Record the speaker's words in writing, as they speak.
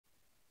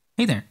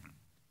Hey there!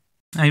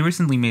 I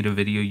recently made a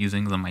video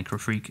using the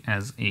MicroFreak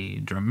as a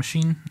drum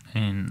machine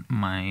in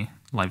my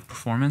live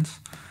performance,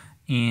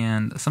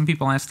 and some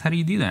people asked, how do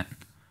you do that?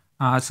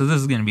 So this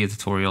is going to be a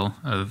tutorial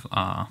of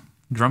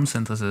drum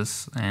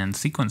synthesis and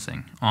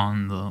sequencing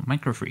on the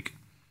MicroFreak.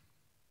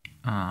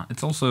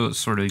 It's also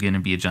sort of going to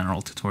be a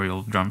general tutorial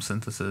of drum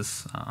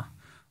synthesis,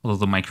 although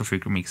the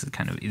MicroFreak makes it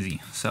kind of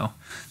easy. So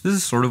this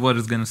is sort of what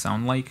it's going to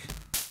sound like.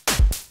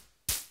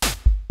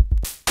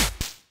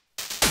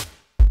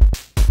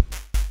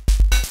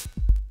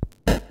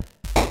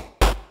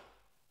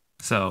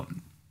 So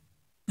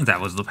that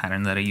was the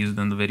pattern that I used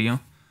in the video.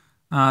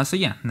 So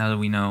yeah, now that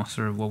we know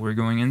sort of what we're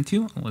going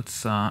into,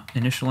 let's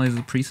initialize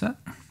the preset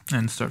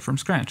and start from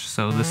scratch.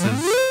 So this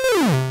is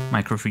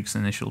MicroFreak's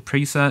initial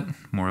preset,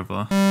 more of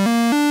a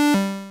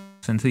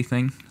synthy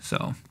thing.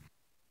 So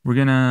we're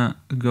gonna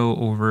go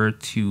over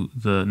to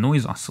the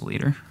noise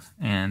oscillator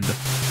and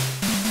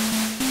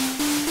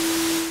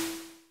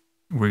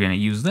we're gonna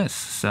use this.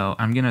 So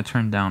I'm gonna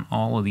turn down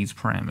all of these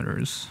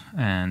parameters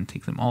and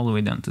take them all the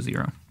way down to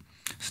 0.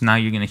 So now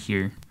you're going to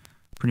hear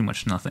pretty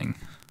much nothing.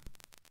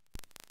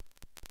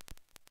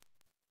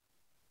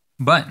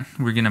 But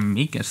we're going to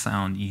make a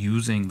sound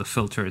using the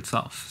filter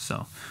itself.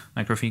 So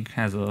MicroFreak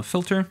has a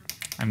filter.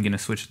 I'm going to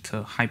switch it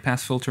to high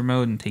pass filter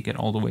mode and take it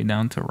all the way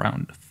down to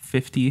around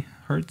 50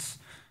 hertz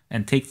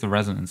and take the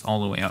resonance all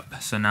the way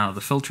up. So now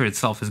the filter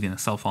itself is going to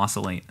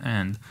self-oscillate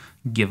and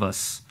give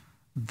us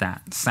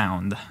that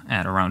sound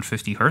at around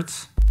 50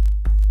 hertz.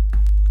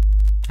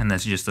 And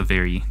that's just a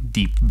very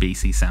deep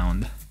bassy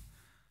sound.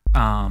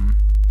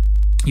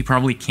 You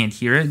probably can't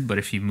hear it, but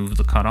if you move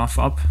the cutoff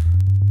up,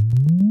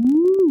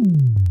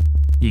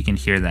 you can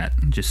hear that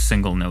just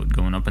single note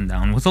going up and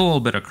down with a little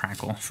bit of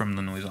crackle from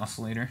the noise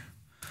oscillator.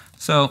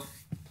 So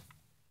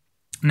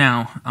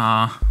now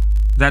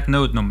that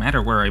note, no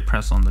matter where I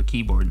press on the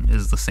keyboard,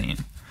 is the same.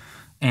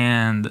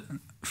 And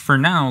for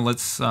now,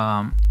 let's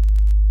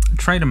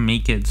try to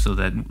make it so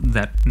that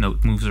that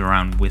note moves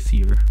around with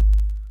your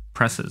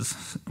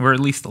presses, or at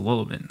least a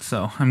little bit.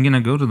 So I'm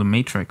gonna go to the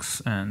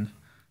matrix and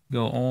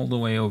go all the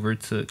way over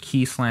to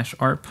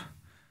key/arp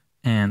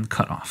and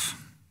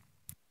cutoff.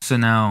 So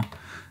now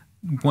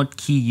what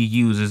key you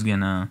use is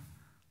gonna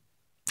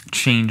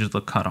change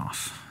the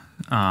cutoff.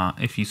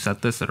 If you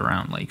set this at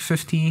around like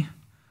 50,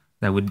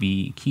 that would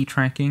be key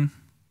tracking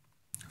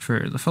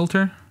for the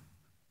filter.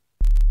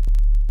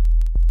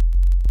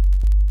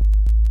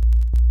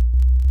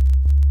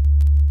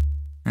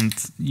 And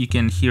you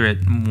can hear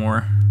it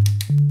more.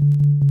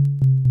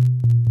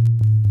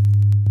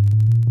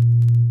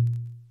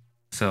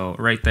 So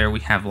right there we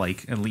have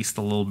like at least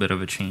a little bit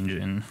of a change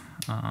in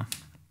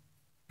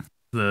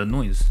the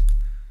noise.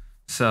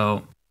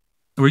 So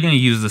we're going to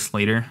use this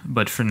later,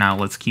 but for now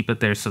let's keep it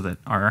there so that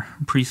our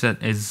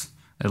preset is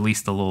at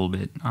least a little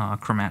bit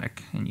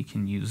chromatic and you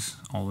can use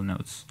all the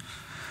notes.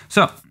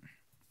 So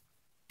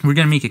we're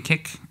going to make a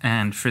kick,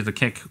 and for the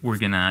kick we're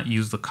going to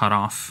use the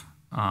cutoff.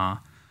 We're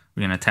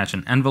going to attach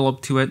an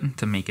envelope to it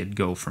to make it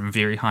go from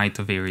very high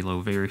to very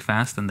low very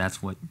fast, and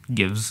that's what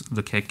gives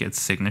the kick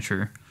its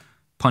signature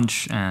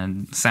punch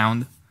and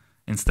sound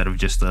instead of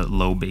just a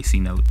low bassy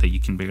note that you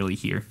can barely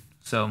hear.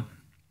 So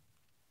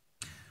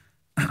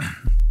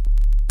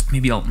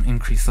maybe I'll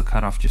increase the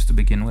cutoff just to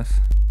begin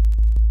with.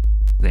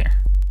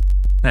 There.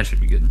 That should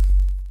be good.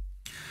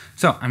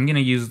 So I'm going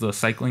to use the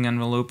cycling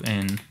envelope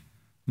in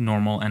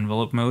normal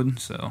envelope mode,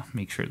 so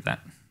make sure that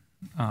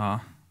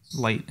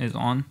light is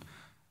on.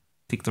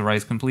 Take the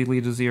rise completely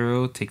to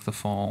 0, take the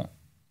fall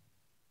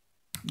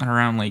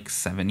around like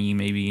 70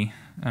 maybe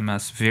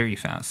ms very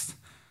fast.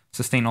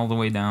 Sustain all the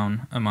way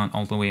down, amount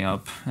all the way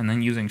up, and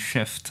then using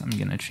shift, I'm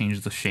going to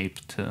change the shape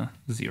to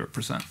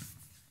 0%.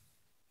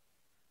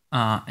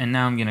 And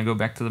now I'm going to go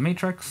back to the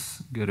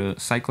matrix, go to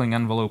cycling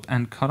envelope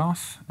and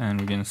cutoff, and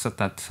we're going to set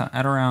that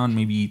at around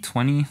maybe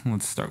 20.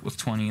 Let's start with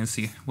 20 and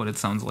see what it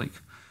sounds like.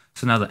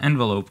 So now the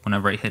envelope,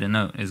 whenever I hit a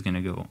note, is going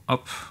to go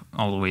up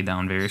all the way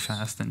down very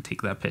fast and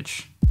take that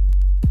pitch.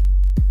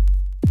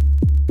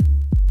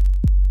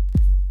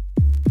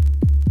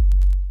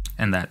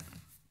 And that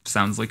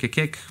sounds like a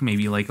kick,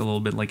 maybe like a little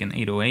bit like an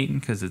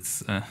 808 because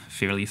it's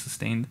fairly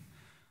sustained.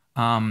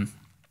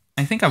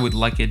 I think I would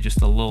like it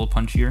just a little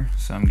punchier,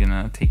 so I'm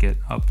gonna take it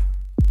up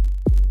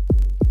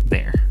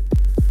there.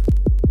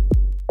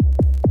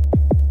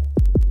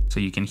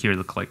 So you can hear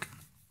the click.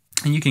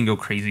 And you can go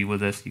crazy with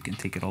this, you can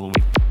take it all the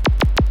way,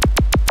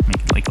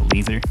 make it like a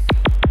laser.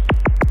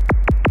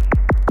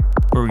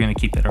 But we're gonna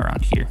keep it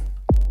around here.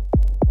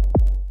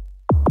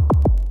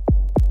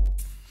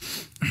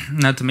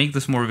 Now to make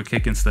this more of a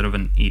kick instead of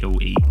an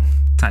 808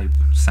 type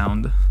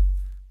sound, I'm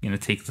going to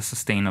take the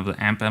sustain of the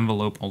amp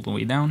envelope all the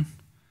way down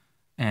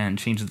and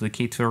change the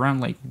decay to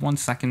around like 1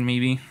 second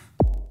maybe.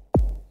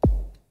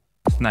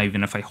 Not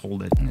even if I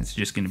hold it, it's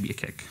just going to be a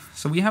kick.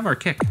 So we have our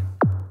kick.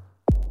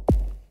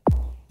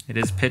 It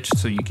is pitched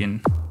so you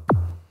can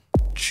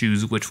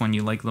choose which one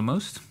you like the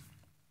most.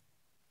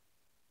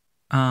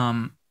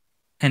 And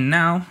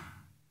now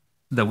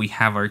that we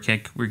have our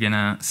kick, we're going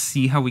to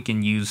see how we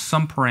can use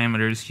some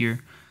parameters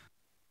here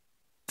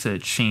to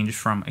change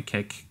from a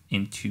kick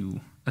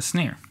into a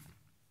snare.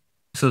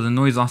 So the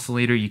noise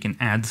oscillator, you can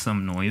add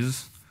some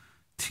noise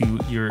to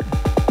your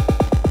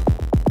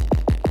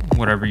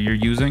whatever you're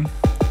using,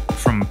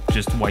 from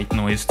just white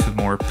noise to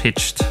more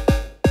pitched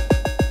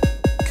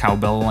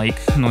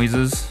cowbell-like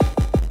noises.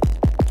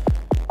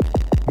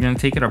 You're gonna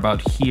take it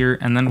about here,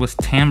 and then with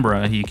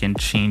timbre, you can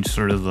change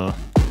sort of the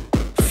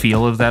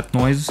feel of that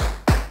noise.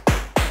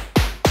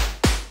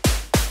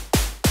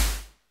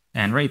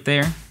 And right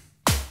there,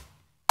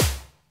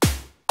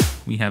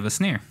 we have a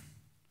snare.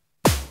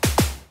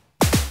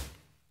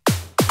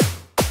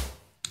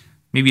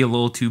 Maybe a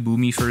little too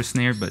boomy for a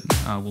snare, but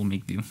we'll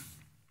make do.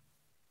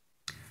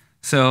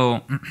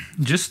 So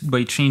just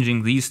by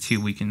changing these two,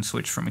 we can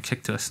switch from a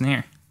kick to a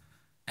snare.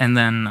 And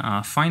then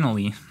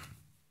finally,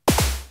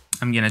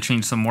 I'm gonna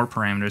change some more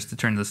parameters to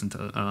turn this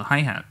into a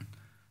hi-hat.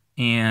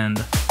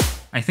 And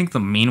I think the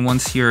main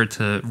ones here are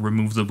to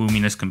remove the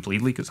boominess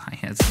completely, because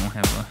hi-hats don't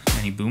have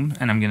any boom.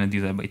 And I'm gonna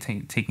do that by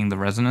taking the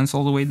resonance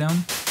all the way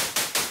down.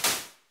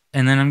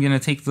 And then I'm gonna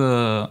take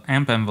the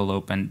amp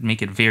envelope and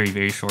make it very,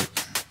 very short.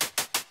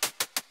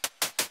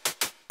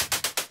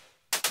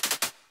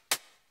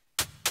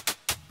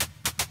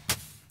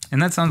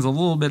 And that sounds a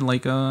little bit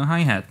like a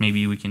hi-hat.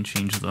 Maybe we can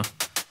change the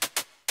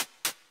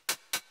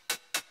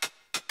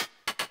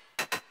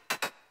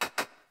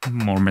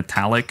more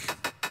metallic.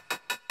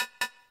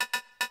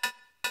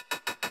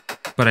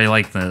 But I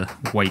like the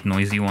white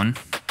noisy one.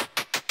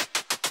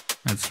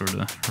 That's sort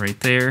of right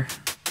there.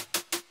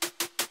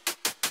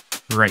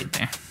 Right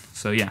there.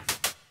 So yeah.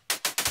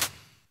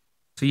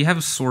 So you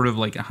have sort of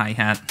like a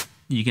hi-hat.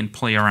 You can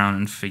play around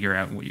and figure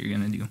out what you're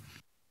gonna do.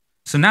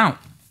 So now,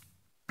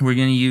 we're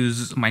going to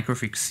use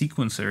MicroFreak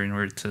sequencer in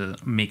order to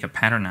make a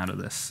pattern out of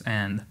this.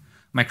 And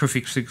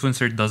MicroFreak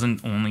sequencer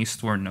doesn't only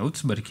store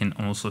notes, but it can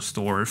also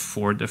store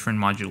 4 different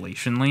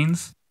modulation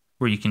lanes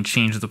where you can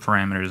change the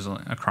parameters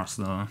across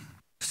the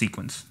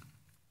sequence.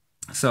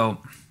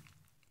 So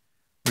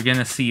we're going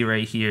to see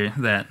right here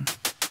that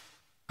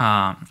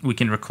we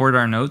can record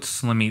our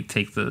notes. Let me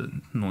take the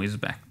noise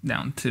back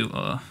down to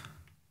a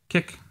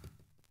kick.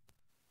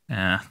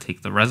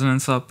 Take the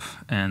resonance up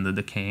and the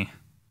decay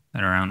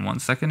at around 1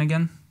 second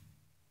again.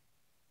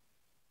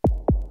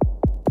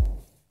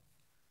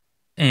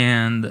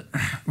 And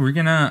we're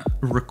gonna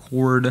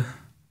record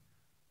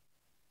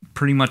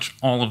pretty much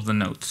all of the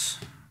notes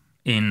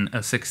in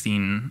a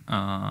 16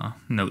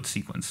 note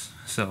sequence.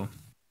 So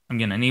I'm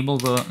gonna enable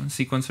the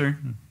sequencer.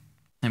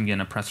 I'm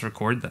gonna press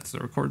record, that's the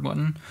record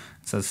button.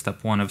 It says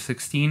step 1 of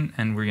 16,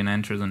 and we're gonna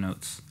enter the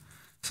notes.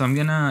 So I'm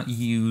gonna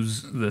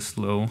use this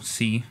low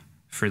C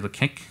for the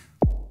kick.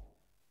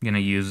 I'm gonna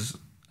use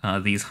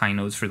these high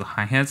notes for the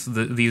hi-hats.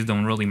 These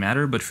don't really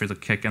matter, but for the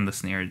kick and the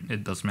snare,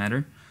 it does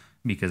matter,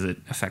 because it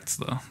affects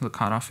the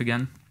cutoff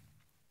again.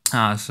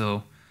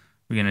 So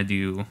we're gonna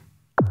do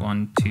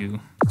 1, 2,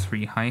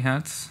 3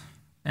 hi-hats,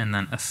 and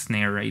then a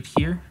snare right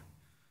here.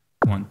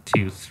 1,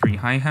 2, 3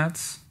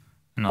 hi-hats,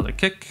 another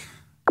kick.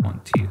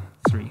 1, 2,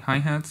 3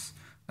 hi-hats,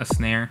 a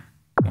snare.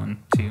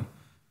 1, 2,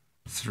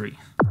 3.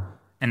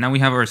 And now we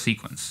have our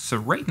sequence. So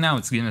right now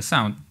it's gonna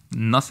sound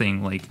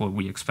nothing like what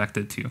we expect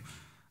it to.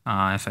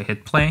 If I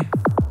hit play,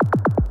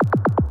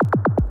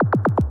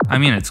 I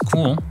mean, it's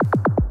cool.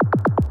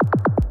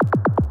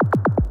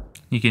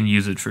 You can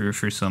use it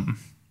for some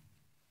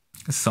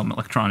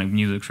electronic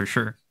music for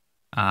sure,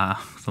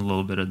 with a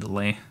little bit of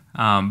delay.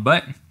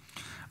 But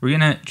we're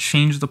gonna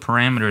change the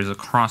parameters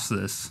across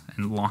this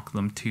and lock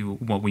them to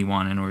what we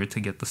want in order to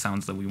get the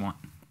sounds that we want.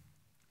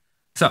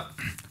 So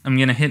I'm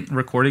gonna hit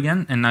record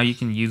again, and now you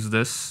can use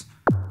this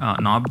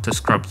knob to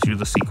scrub through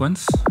the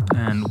sequence,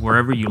 and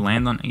wherever you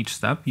land on each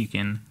step, you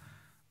can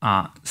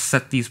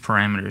set these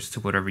parameters to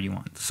whatever you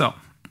want. So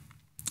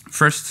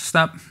first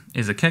step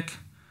is a kick,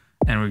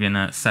 and we're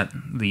gonna set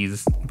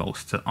these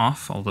both to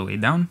off all the way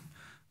down.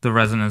 The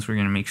resonance, we're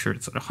gonna make sure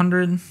it's at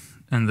 100,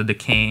 and the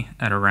decay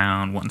at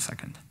around 1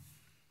 second.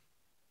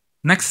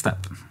 Next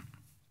step,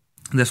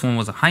 this one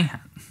was a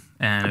hi-hat.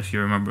 And if you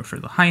remember, for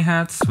the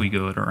hi-hats, we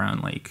go at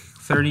around like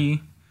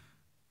 30,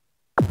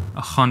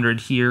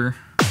 100 here,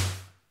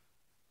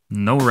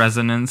 no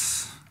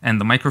resonance,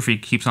 and the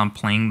MicroFreak keeps on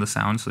playing the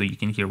sound so you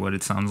can hear what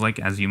it sounds like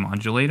as you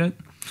modulate it.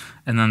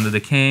 And then the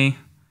decay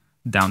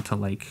down to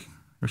like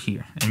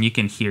here, and you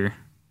can hear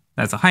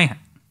that's a hi-hat.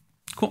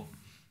 Cool.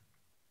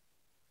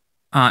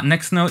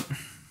 Next note,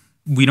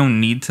 we don't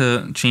need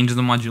to change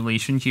the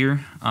modulation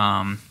here,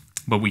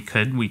 but we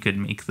could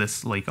make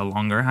this like a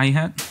longer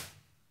hi-hat.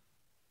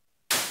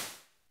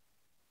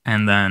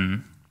 And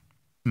then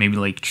maybe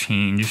like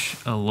change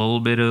a little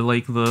bit of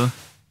like the,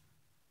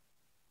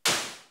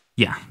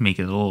 yeah, make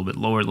it a little bit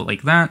lower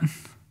like that.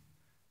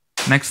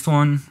 Next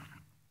one,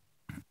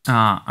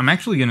 I'm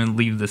actually gonna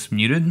leave this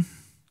muted.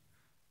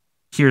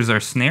 Here's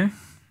our snare.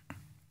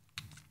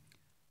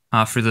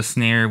 For the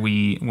snare,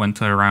 we went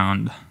to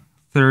around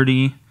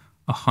 30,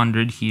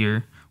 100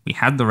 here. We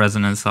had the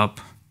resonance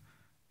up,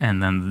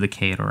 and then the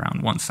decay at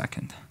around 1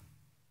 second.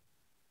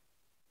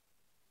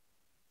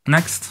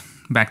 Next,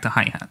 back to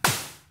hi-hat.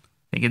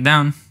 Take it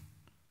down,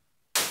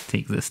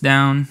 take this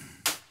down,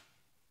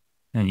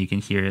 and you can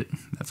hear it.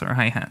 That's our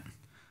hi-hat.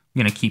 I'm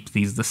gonna keep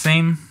these the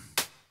same.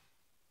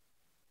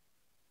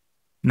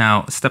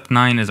 Now, step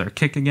 9 is our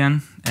kick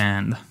again,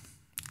 and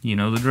you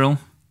know the drill.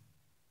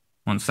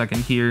 1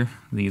 second here,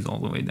 these all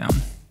the way down.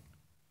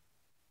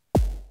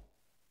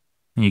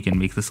 And you can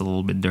make this a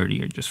little bit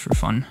dirtier just for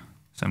fun.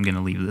 So I'm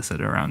gonna leave this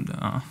at around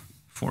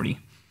 40.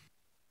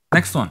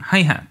 Next one,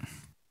 hi-hat.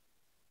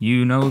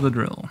 You know the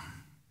drill.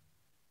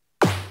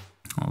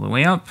 All the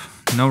way up,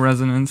 no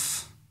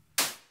resonance.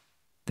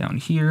 Down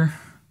here,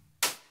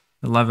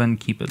 11,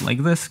 keep it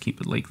like this,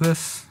 keep it like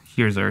this.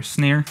 Here's our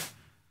snare.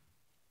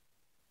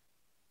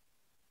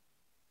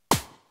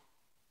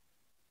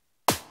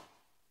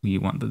 We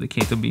want the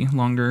decay to be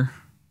longer.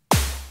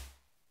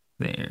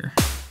 There,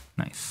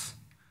 nice.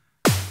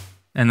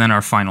 And then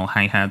our final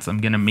hi-hats, I'm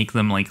gonna make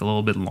them like a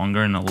little bit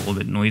longer and a little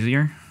bit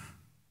noisier,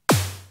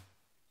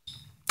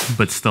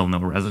 but still no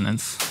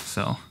resonance.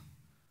 So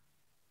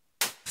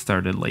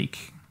start at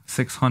like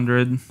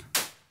 600,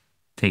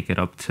 take it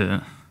up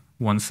to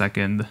 1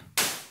 second,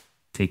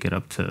 take it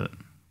up to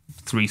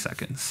 3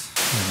 seconds,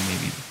 and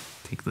maybe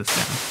take this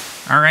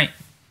down. All right.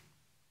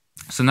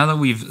 So now that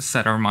we've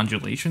set our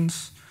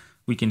modulations,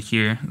 we can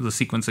hear the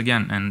sequence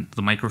again, and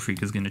the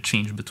MicroFreak is going to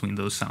change between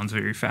those sounds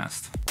very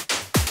fast.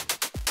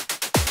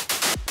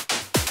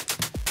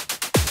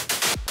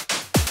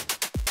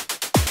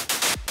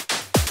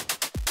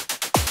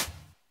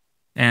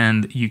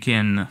 And you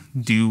can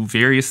do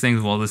various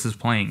things while this is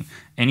playing.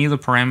 Any of the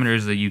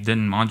parameters that you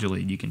didn't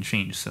modulate, you can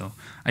change. So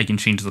I can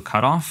change the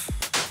cutoff.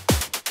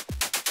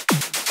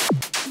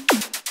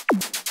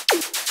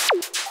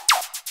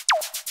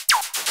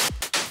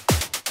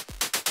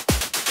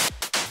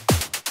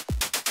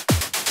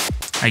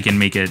 I can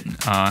make it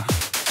a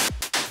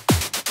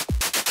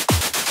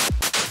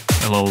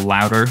little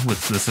louder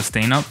with the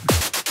sustain up.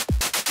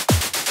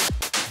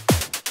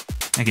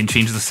 I can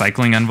change the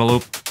cycling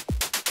envelope.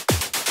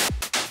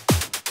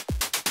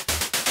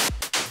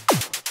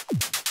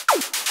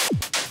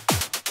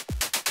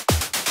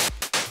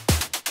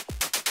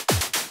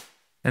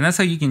 And that's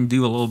how you can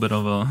do a little bit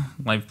of a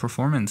live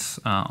performance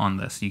on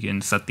this. You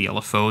can set the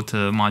LFO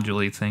to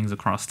modulate things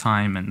across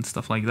time and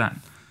stuff like that.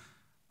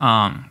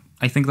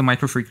 I think the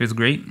MicroFreak is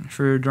great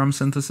for drum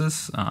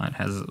synthesis. It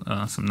has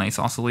some nice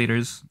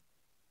oscillators.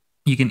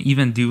 You can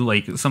even do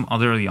like some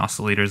other of the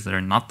oscillators that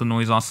are not the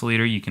noise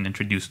oscillator. You can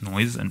introduce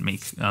noise and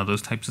make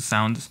those types of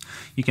sounds.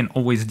 You can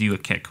always do a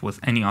kick with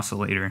any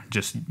oscillator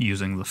just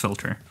using the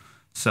filter.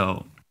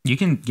 So you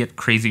can get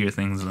crazier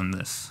things than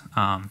this.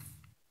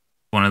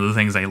 One of the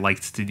things I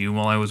liked to do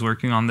while I was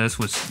working on this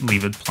was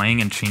leave it playing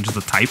and change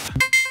the type.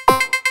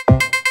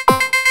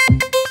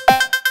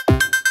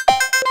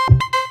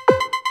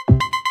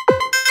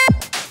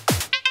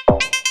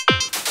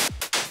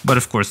 But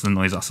of course, the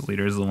noise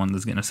oscillator is the one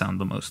that's going to sound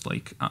the most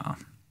like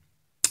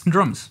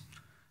drums.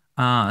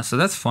 So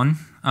that's fun.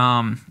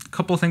 A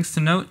couple things to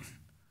note.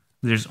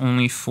 There's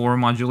only 4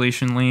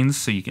 modulation lanes,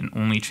 so you can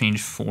only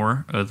change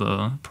 4 of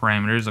the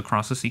parameters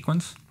across a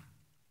sequence.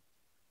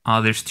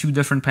 There's 2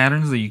 different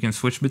patterns that you can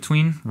switch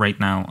between. Right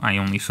now, I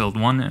only filled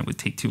one, and it would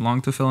take too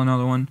long to fill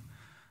another one.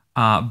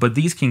 But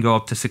these can go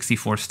up to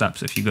 64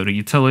 steps if you go to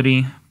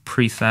Utility,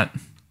 Preset,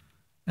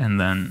 and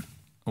then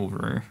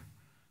over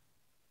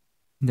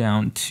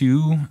down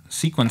to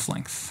Sequence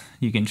Length.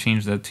 You can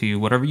change that to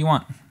whatever you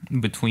want,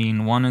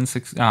 between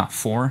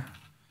 4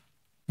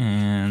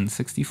 and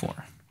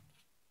 64.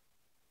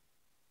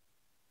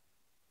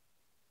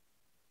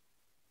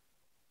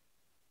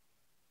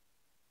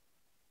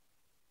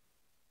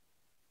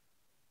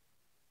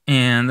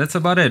 And that's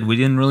about it. We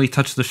didn't really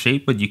touch the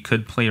shape, but you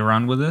could play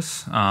around with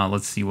this.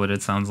 Let's see what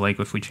it sounds like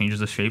if we change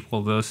the shape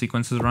while the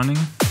sequence is running.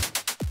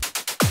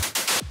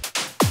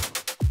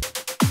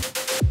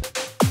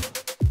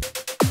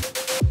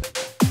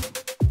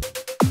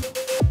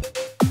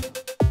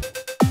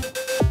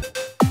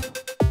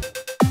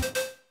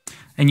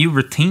 And you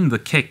retain the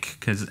kick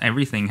because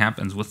everything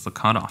happens with the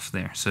cutoff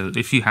there. So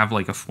if you have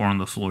like a 4 on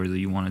the floor that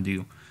you want to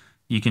do,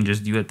 you can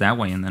just do it that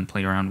way and then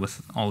play around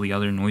with all the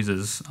other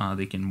noises.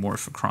 They can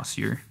morph across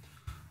your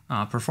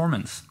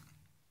performance.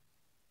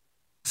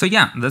 So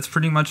yeah, that's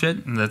pretty much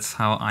it. That's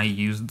how I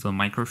used the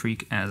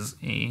MicroFreak as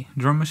a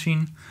drum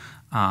machine.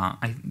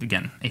 I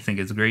think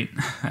it's great.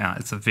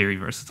 It's a very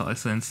versatile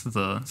synth.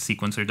 The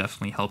sequencer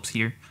definitely helps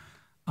here.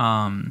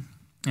 And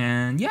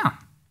yeah,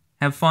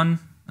 have fun.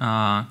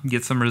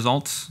 Get some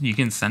results. You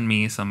can send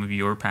me some of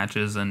your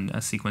patches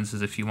and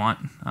sequences if you want.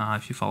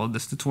 If you followed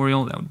this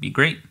tutorial, that would be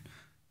great.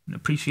 I'd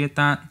appreciate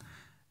that.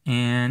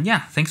 And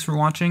yeah, thanks for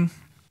watching,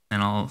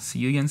 and I'll see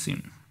you again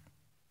soon.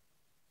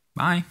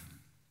 Bye.